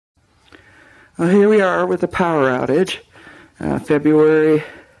Well, here we are with a power outage, February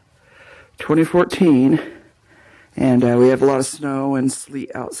 2014, and we have a lot of snow and sleet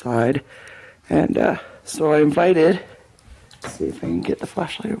outside, and so I invited, let's see if I can get the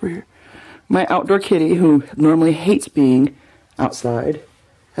flashlight over here, my outdoor kitty, who normally hates being outside,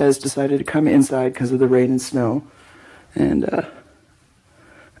 has decided to come inside because of the rain and snow, and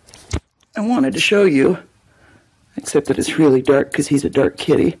I wanted to show you, except that it's really dark because he's a dark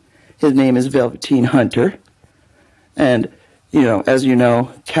kitty. His name is Velveteen Hunter. And, you know, as you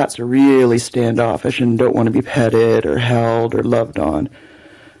know, cats are really standoffish and don't want to be petted or held or loved on.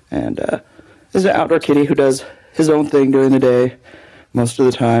 And there's an outdoor kitty who does his own thing during the day most of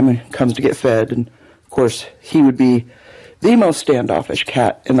the time and comes to get fed. And, of course, he would be the most standoffish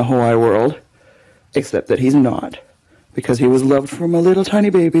cat in the whole wide world, except that he's not, because he was loved from a little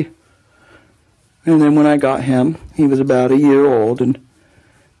tiny baby. And then when I got him, he was about a year old, and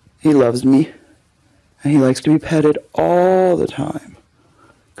he loves me, and he likes to be petted all the time.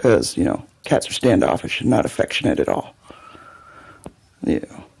 Because, you know, cats are standoffish and not affectionate at all. Yeah.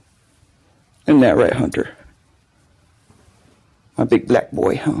 Isn't that right, Hunter? My big black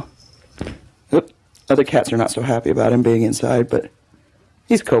boy, huh? Oop. Other cats are not so happy about him being inside, but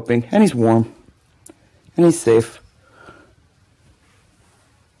he's coping, and he's warm, and he's safe.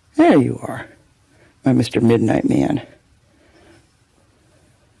 There you are, my Mr. Midnight Man.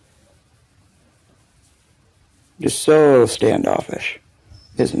 Just so standoffish,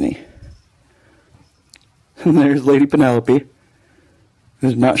 isn't he? And there's Lady Penelope,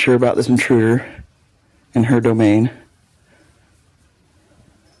 who's not sure about this intruder in her domain.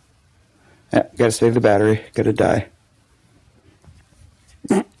 Gotta save the battery, gotta die.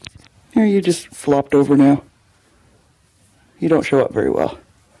 Here, you just flopped over now. You don't show up very well.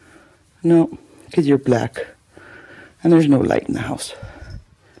 No, because you're black. And there's no light in the house.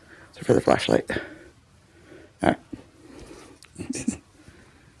 So for the flashlight. Alright.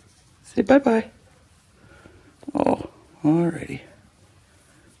 Say bye-bye. Oh, alrighty.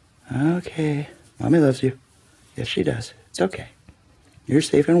 Okay. Mommy loves you. Yes, she does. It's okay. You're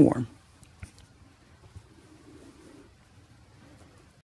safe and warm.